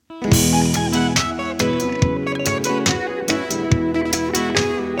So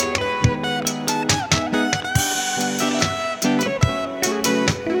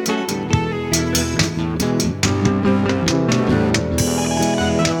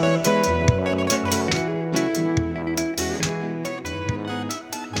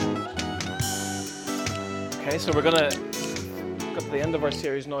we're going to get to the end of our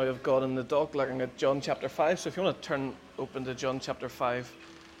series now of God in the Dock, looking at John chapter 5. So if you want to turn open to John chapter 5,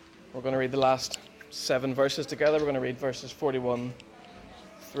 we're going to read the last 7 verses together. We're going to read verses 41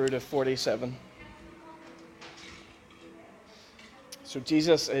 through to 47. So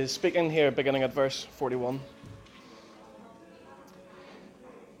Jesus is speaking here, beginning at verse 41.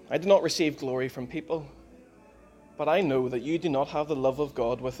 I do not receive glory from people, but I know that you do not have the love of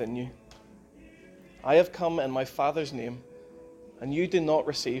God within you. I have come in my Father's name, and you do not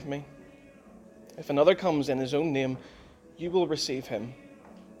receive me. If another comes in his own name, you will receive him.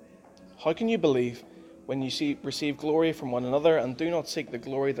 How can you believe when you receive glory from one another and do not seek the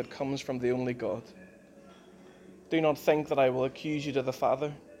glory that comes from the only God? Do not think that I will accuse you to the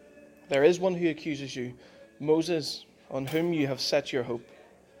Father. There is one who accuses you, Moses, on whom you have set your hope.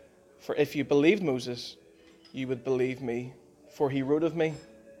 For if you believed Moses, you would believe me, for he wrote of me.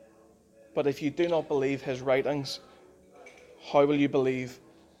 But if you do not believe his writings, how will you believe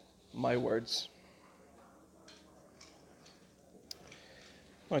my words?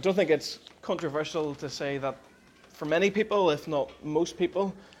 I don't think it's controversial to say that for many people, if not most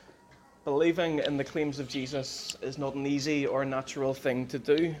people, believing in the claims of Jesus is not an easy or natural thing to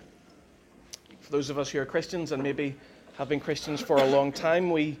do. For those of us who are Christians and maybe have been Christians for a long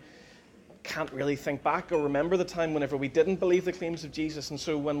time, we can't really think back or remember the time whenever we didn't believe the claims of Jesus. And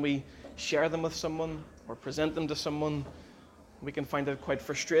so when we share them with someone or present them to someone, we can find it quite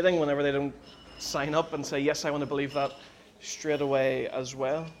frustrating whenever they don't sign up and say, yes, I want to believe that straight away as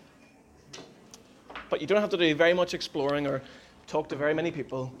well. But you don't have to do very much exploring or talk to very many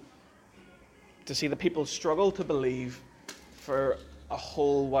people to see that people struggle to believe for a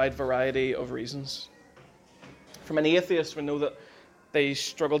whole wide variety of reasons. For many atheists, we know that they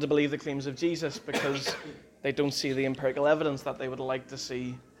struggle to believe the claims of Jesus because they don't see the empirical evidence that they would like to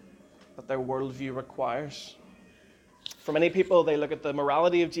see, that their worldview requires. For many people, they look at the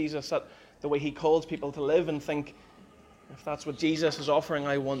morality of Jesus, at the way he calls people to live, and think, if that's what Jesus is offering,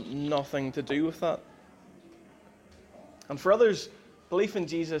 I want nothing to do with that. And for others, belief in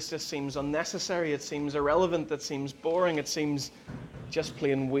Jesus just seems unnecessary, it seems irrelevant, it seems boring, it seems just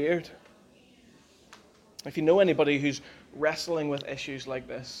plain weird. If you know anybody who's wrestling with issues like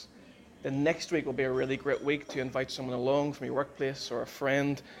this, then next week will be a really great week to invite someone along from your workplace or a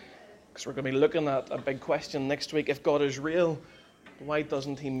friend, because we're going to be looking at a big question next week. If God is real, why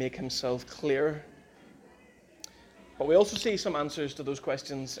doesn't he make himself clearer? But we also see some answers to those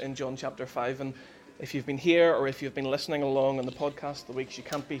questions in John chapter 5. And if you've been here or if you've been listening along on the podcast the weeks you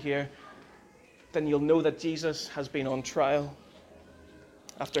can't be here, then you'll know that Jesus has been on trial.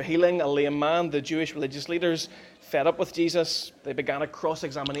 After healing a lame man, the Jewish religious leaders, fed up with Jesus, they began a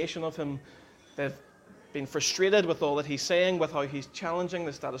cross-examination of him. They've been frustrated with all that he's saying, with how he's challenging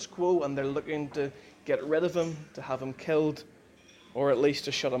the status quo, and they're looking to get rid of him, to have him killed, or at least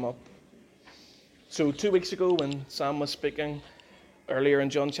to shut him up. So 2 weeks ago, when Sam was speaking earlier in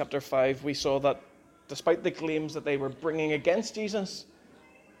John chapter 5, we saw that despite the claims that they were bringing against Jesus,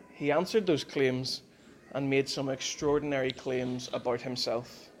 he answered those claims and made some extraordinary claims about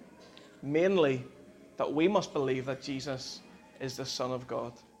himself. Mainly, that we must believe that Jesus is the Son of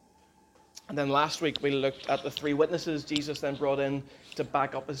God. And then last week, we looked at the 3 witnesses Jesus then brought in to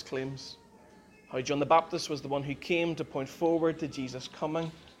back up his claims. How John the Baptist was the one who came to point forward to Jesus coming,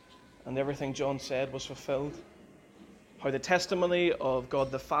 and everything John said was fulfilled. How the testimony of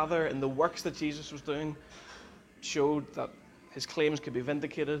God the Father and the works that Jesus was doing showed that his claims could be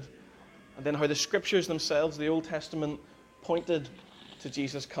vindicated. And then how the scriptures themselves, the Old Testament, pointed to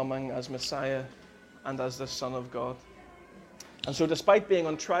Jesus coming as Messiah and as the Son of God. And so despite being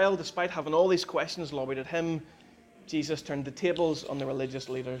on trial, despite having all these questions lobbied at him, Jesus turned the tables on the religious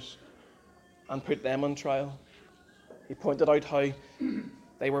leaders and put them on trial. He pointed out how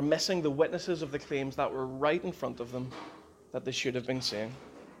they were missing the witnesses of the claims that were right in front of them that they should have been saying.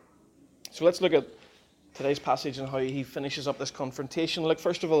 So let's look at today's passage and how he finishes up this confrontation. Look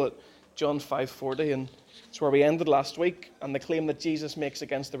first of all at John 5:40, and it's where we ended last week, and the claim that Jesus makes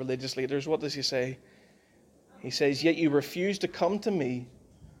against the religious leaders. What does he say? He says, "Yet you refuse to come to me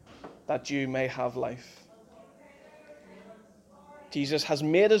that you may have life." Jesus has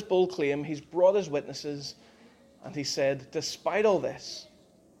made his bold claim, he's brought his witnesses, and he said, despite all this,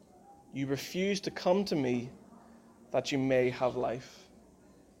 you refuse to come to me that you may have life.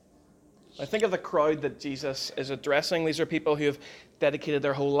 I think of the crowd that Jesus is addressing. These are people who have dedicated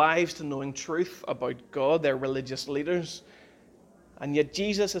their whole lives to knowing truth about God. They're religious leaders. And yet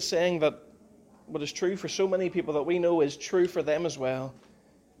Jesus is saying that what is true for so many people that we know is true for them as well.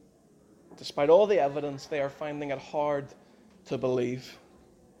 Despite all the evidence, they are finding it hard to believe.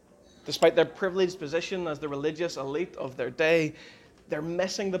 Despite their privileged position as the religious elite of their day, they're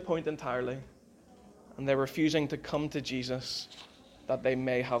missing the point entirely. And they're refusing to come to Jesus that they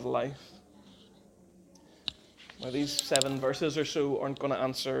may have life. Now, these 7 verses or so aren't going to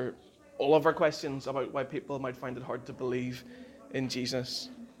answer all of our questions about why people might find it hard to believe in Jesus.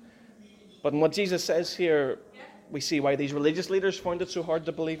 But in what Jesus says here, we see why these religious leaders found it so hard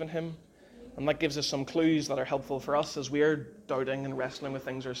to believe in him. And that gives us some clues that are helpful for us as we're doubting and wrestling with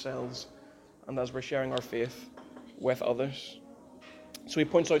things ourselves and as we're sharing our faith with others. So he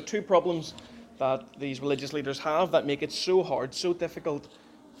points out 2 problems that these religious leaders have that make it so hard, so difficult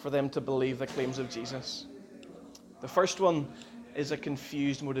for them to believe the claims of Jesus. The first one is a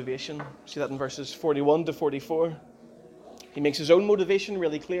confused motivation. See that in verses 41 to 44. He makes his own motivation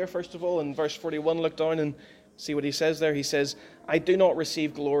really clear, first of all. In verse 41, look down and see what he says there. He says, I do not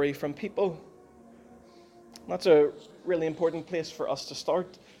receive glory from people. That's a really important place for us to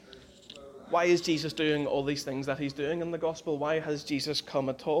start. Why is Jesus doing all these things that he's doing in the gospel? Why has Jesus come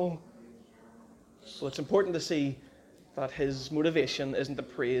at all? Well, it's important to see that his motivation isn't the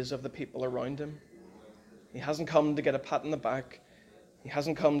praise of the people around him. He hasn't come to get a pat on the back. He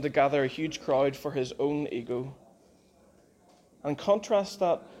hasn't come to gather a huge crowd for his own ego. And contrast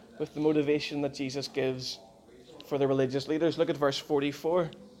that with the motivation that Jesus gives for the religious leaders. Look at verse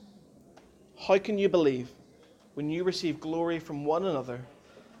 44. How can you believe when you receive glory from one another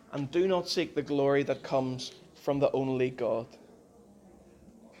and do not seek the glory that comes from the only God?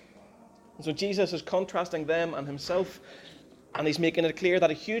 And so Jesus is contrasting them and himself, and he's making it clear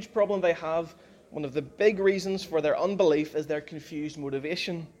that a huge problem they have, one of the big reasons for their unbelief, is their confused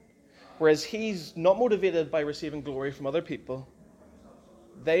motivation. Whereas he's not motivated by receiving glory from other people.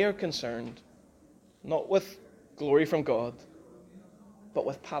 They are concerned not with glory from God, but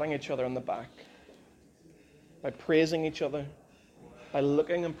with patting each other on the back, by praising each other, by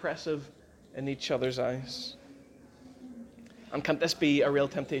looking impressive in each other's eyes. And can't this be a real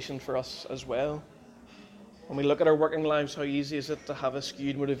temptation for us as well? When we look at our working lives, how easy is it to have a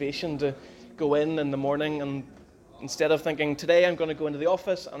skewed motivation to go in the morning and instead of thinking, today I'm going to go into the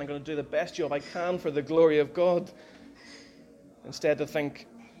office and I'm going to do the best job I can for the glory of God, instead to think,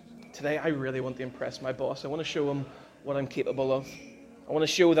 today I really want to impress my boss. I want to show him what I'm capable of. I want to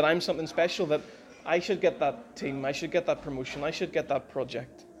show that I'm something special, that I should get that team, I should get that promotion, I should get that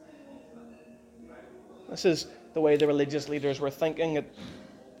project. This is the way the religious leaders were thinking. It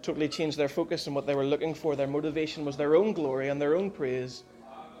totally changed their focus and what they were looking for. Their motivation was their own glory and their own praise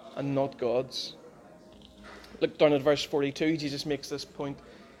and not God's. Look down at verse 42. Jesus makes this point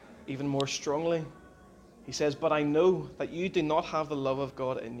even more strongly. He says, but I know that you do not have the love of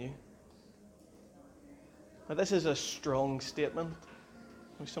God in you. Now this is a strong statement.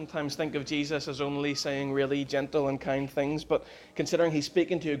 We sometimes think of Jesus as only saying really gentle and kind things, but considering he's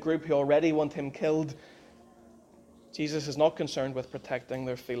speaking to a group who already want him killed, Jesus is not concerned with protecting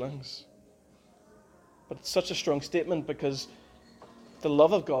their feelings. But it's such a strong statement because the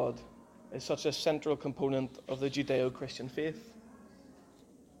love of God is such a central component of the Judeo-Christian faith.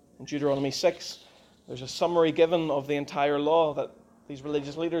 In Deuteronomy 6, there's a summary given of the entire law that these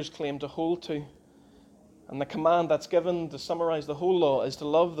religious leaders claim to hold to. And the command that's given to summarize the whole law is to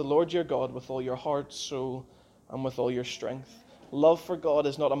love the Lord your God with all your heart, soul, and with all your strength. Love for God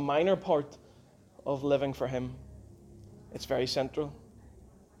is not a minor part of living for him. It's very central.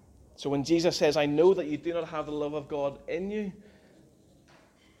 So when Jesus says, I know that you do not have the love of God in you,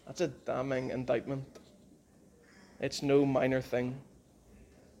 that's a damning indictment. It's no minor thing.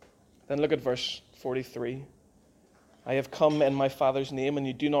 Then look at verse 43. I have come in my Father's name, and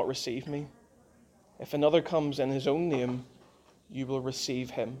you do not receive me. If another comes in his own name, you will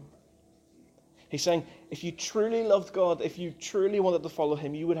receive him. He's saying, if you truly loved God, if you truly wanted to follow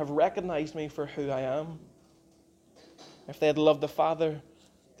him, you would have recognized me for who I am. If they had loved the Father,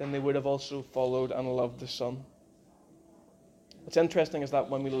 then they would have also followed and loved the Son. What's interesting is that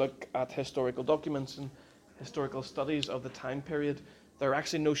when we look at historical documents and historical studies of the time period, there are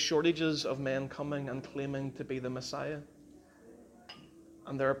actually no shortages of men coming and claiming to be the Messiah.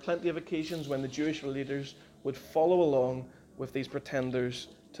 And there are plenty of occasions when the Jewish leaders would follow along with these pretenders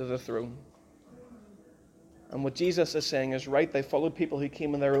to the throne. And what Jesus is saying is right. They followed people who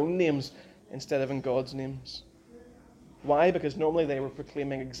came in their own names instead of in God's names. Why? Because normally they were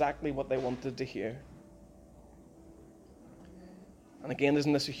proclaiming exactly what they wanted to hear. And again,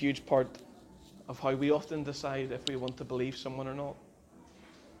 isn't this a huge part of how we often decide if we want to believe someone or not?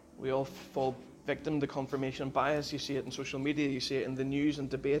 We all fall victim to confirmation bias. You see it in social media, you see it in the news and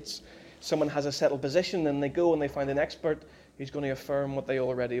debates. Someone has a settled position and they go and they find an expert who's going to affirm what they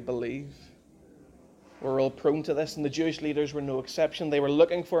already believe. We're all prone to this, and the Jewish leaders were no exception. They were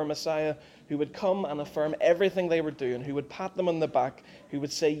looking for a Messiah who would come and affirm everything they were doing, who would pat them on the back, who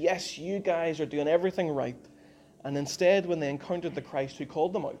would say, yes, you guys are doing everything right. And instead, when they encountered the Christ who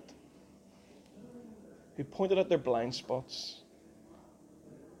called them out, who pointed out their blind spots,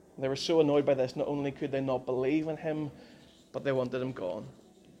 they were so annoyed by this, not only could they not believe in him, but they wanted him gone.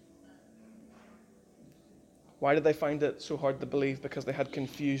 Why did they find it so hard to believe? Because they had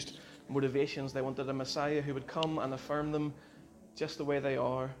confused motivations. They wanted a Messiah who would come and affirm them just the way they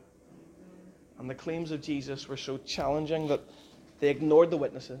are. And the claims of Jesus were so challenging that they ignored the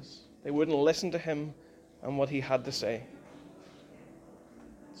witnesses. They wouldn't listen to him and what he had to say.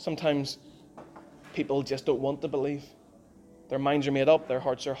 Sometimes people just don't want to believe. Their minds are made up, their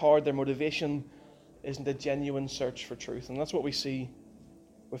hearts are hard, their motivation isn't a genuine search for truth. And that's what we see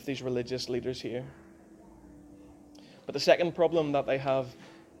with these religious leaders here. But the second problem that they have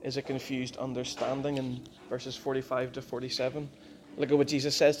is a confused understanding in verses 45 to 47. Look at what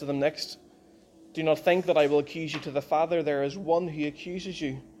Jesus says to them next. Do not think that I will accuse you to the Father. There is one who accuses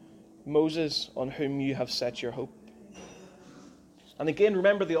you, Moses, on whom you have set your hope. And again,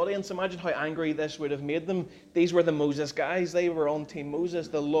 remember the audience. Imagine how angry this would have made them. These were the Moses guys. They were on Team Moses.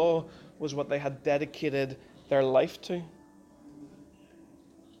 The law was what they had dedicated their life to.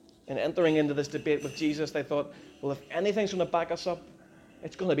 In entering into this debate with Jesus, they thought, well, if anything's going to back us up,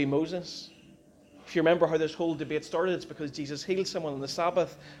 it's going to be Moses. If you remember how this whole debate started, it's because Jesus healed someone on the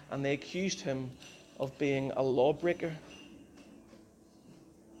Sabbath and they accused him of being a lawbreaker.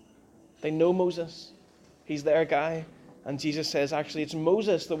 They know Moses. He's their guy. And Jesus says, actually, it's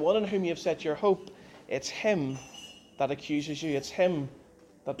Moses, the one in whom you have set your hope. It's him that accuses you. It's him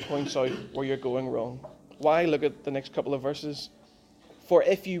that points out where you're going wrong. Why? Look at the next couple of verses. For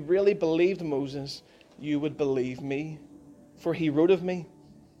if you really believed Moses, you would believe me, for he wrote of me.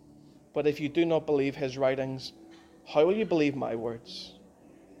 But if you do not believe his writings, how will you believe my words?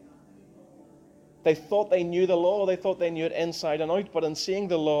 They thought they knew the law. They thought they knew it inside and out. But in seeing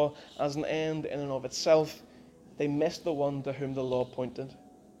the law as an end in and of itself, they missed the one to whom the law pointed.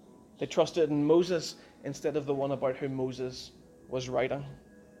 They trusted in Moses instead of the one about whom Moses was writing.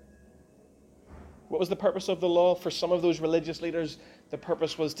 What was the purpose of the law? For some of those religious leaders, the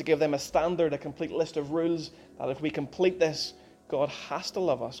purpose was to give them a standard, a complete list of rules, that if we complete this, God has to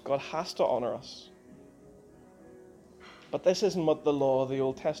love us. God has to honor us. But this isn't what the law of the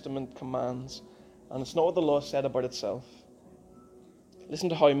Old Testament commands, and it's not what the law said about itself. Listen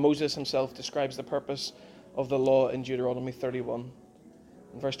to how Moses himself describes the purpose of the law in Deuteronomy 31.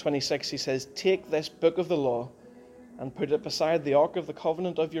 In verse 26, he says, take this book of the law and put it beside the ark of the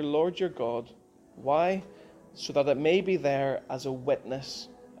covenant of your Lord your God. Why? So that it may be there as a witness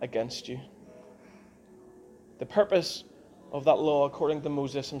against you. The purpose of that law, according to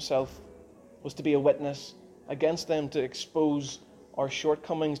Moses himself, was to be a witness against them, to expose our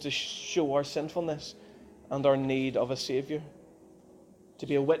shortcomings, to show our sinfulness and our need of a Saviour. To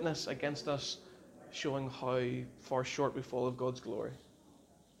be a witness against us, showing how far short we fall of God's glory.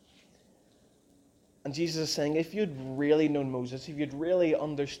 And Jesus is saying, if you'd really known Moses, if you'd really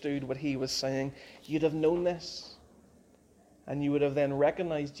understood what he was saying, you'd have known this. And you would have then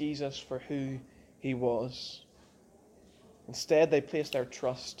recognized Jesus for who he was. Instead, they placed their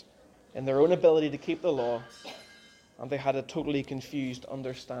trust in their own ability to keep the law, and they had a totally confused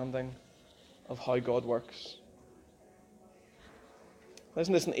understanding of how God works.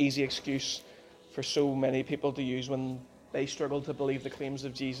 Isn't this an easy excuse for so many people to use when they struggle to believe the claims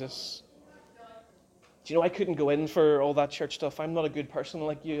of Jesus? Do you know, I couldn't go in for all that church stuff. I'm not a good person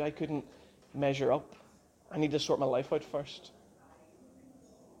like you. I couldn't measure up. I need to sort my life out first.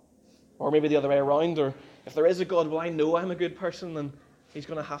 Or maybe the other way around. Or if there is a God, well, I know I'm a good person, and he's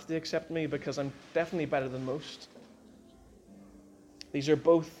going to have to accept me because I'm definitely better than most. These are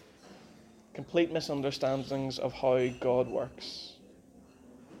both complete misunderstandings of how God works.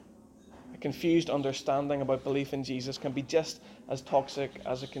 A confused understanding about belief in Jesus can be just as toxic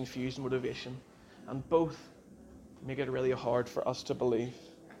as a confused motivation. And both make it really hard for us to believe.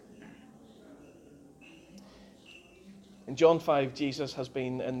 In John 5, Jesus has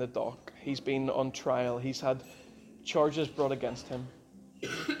been in the dock. He's been on trial. He's had charges brought against him.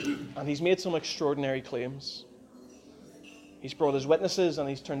 And he's made some extraordinary claims. He's brought his witnesses and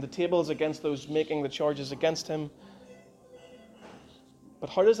he's turned the tables against those making the charges against him. But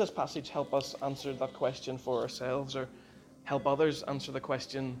how does this passage help us answer that question for ourselves? Or help others answer the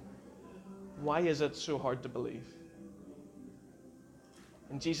question, why is it so hard to believe?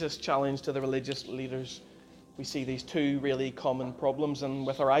 In Jesus' challenge to the religious leaders, we see these two really common problems, and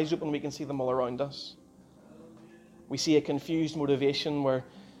with our eyes open, we can see them all around us. We see a confused motivation where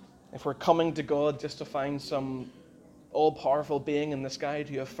if we're coming to God just to find some all-powerful being in the sky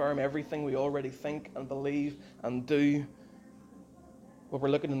to affirm everything we already think and believe and do, well, we're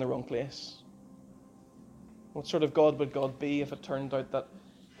looking in the wrong place. What sort of God would God be if it turned out that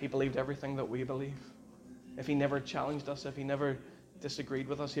he believed everything that we believe? If he never challenged us, if he never disagreed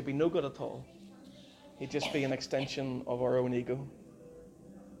with us, he'd be no good at all. He'd just be an extension of our own ego.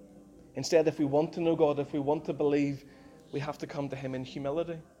 Instead, if we want to know God, if we want to believe, we have to come to him in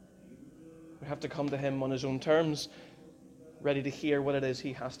humility. We have to come to him on his own terms, ready to hear what it is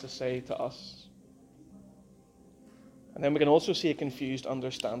he has to say to us. And then we can also see a confused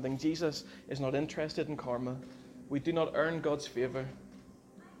understanding. Jesus is not interested in karma. We do not earn God's favor.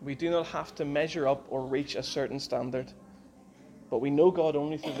 We do not have to measure up or reach a certain standard. But we know God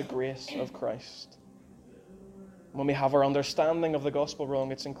only through the grace of Christ. When we have our understanding of the gospel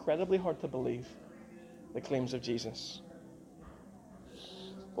wrong, it's incredibly hard to believe the claims of Jesus.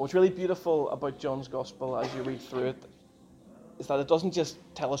 But what's really beautiful about John's gospel as you read through it is that it doesn't just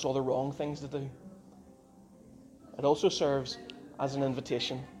tell us all the wrong things to do. It also serves as an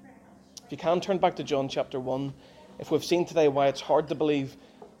invitation. If you can, turn back to John chapter 1. If we've seen today why it's hard to believe,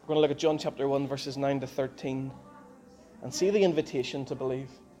 we're going to look at John chapter 1, verses 9 to 13, and see the invitation to believe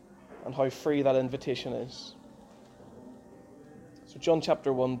and how free that invitation is. So John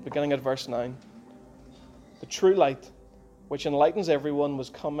chapter 1, beginning at verse 9. The true light, which enlightens everyone, was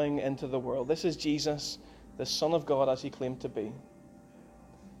coming into the world. This is Jesus, the Son of God, as he claimed to be.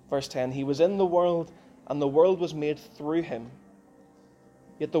 Verse 10, he was in the world, and the world was made through him.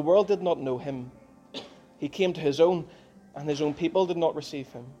 Yet the world did not know him. He came to his own, and his own people did not receive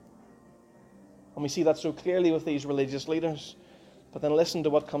him. And we see that so clearly with these religious leaders. But then listen to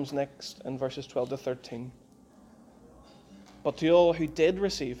what comes next in verses 12 to 13. But to all who did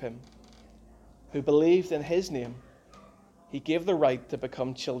receive him, who believed in his name, he gave the right to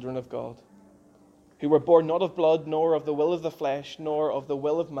become children of God, who were born not of blood, nor of the will of the flesh, nor of the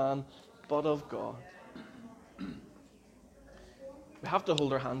will of man, but of God. We have to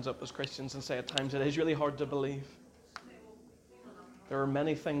hold our hands up as Christians and say at times it is really hard to believe. There are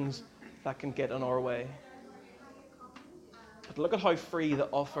many things that can get in our way. But look at how free the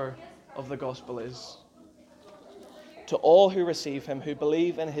offer of the gospel is. To all who receive him, who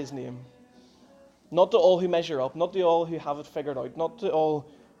believe in his name. Not to all who measure up, not to all who have it figured out, not to all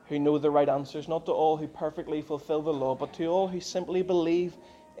who know the right answers, not to all who perfectly fulfill the law, but to all who simply believe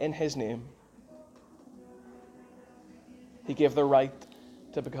in his name. He gave the right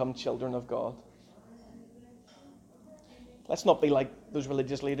to become children of God. Let's not be like those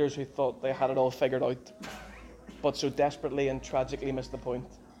religious leaders who thought they had it all figured out, but so desperately and tragically missed the point.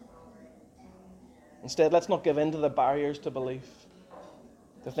 Instead, let's not give in to the barriers to belief,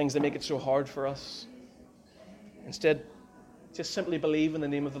 the things that make it so hard for us. Instead, just simply believe in the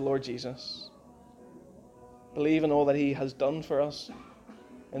name of the Lord Jesus. Believe in all that he has done for us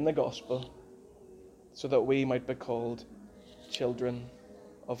in the gospel, so that we might be called children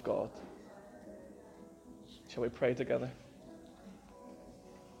of God. Shall we pray together?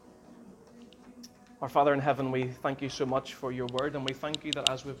 Our Father in heaven, we thank you so much for your word, and we thank you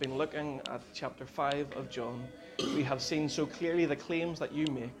that as we've been looking at chapter 5 of John, we have seen so clearly the claims that you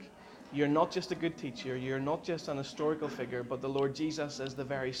make. You're not just a good teacher, you're not just an historical figure, but the Lord Jesus is the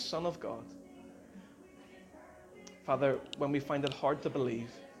very Son of God. Father, when we find it hard to believe,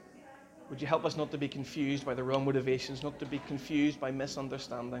 would you help us not to be confused by the wrong motivations, not to be confused by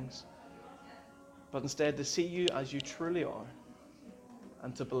misunderstandings, but instead to see you as you truly are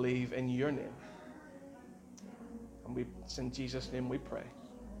and to believe in your name. And it's in Jesus' name we pray.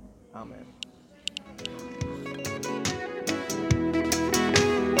 Amen.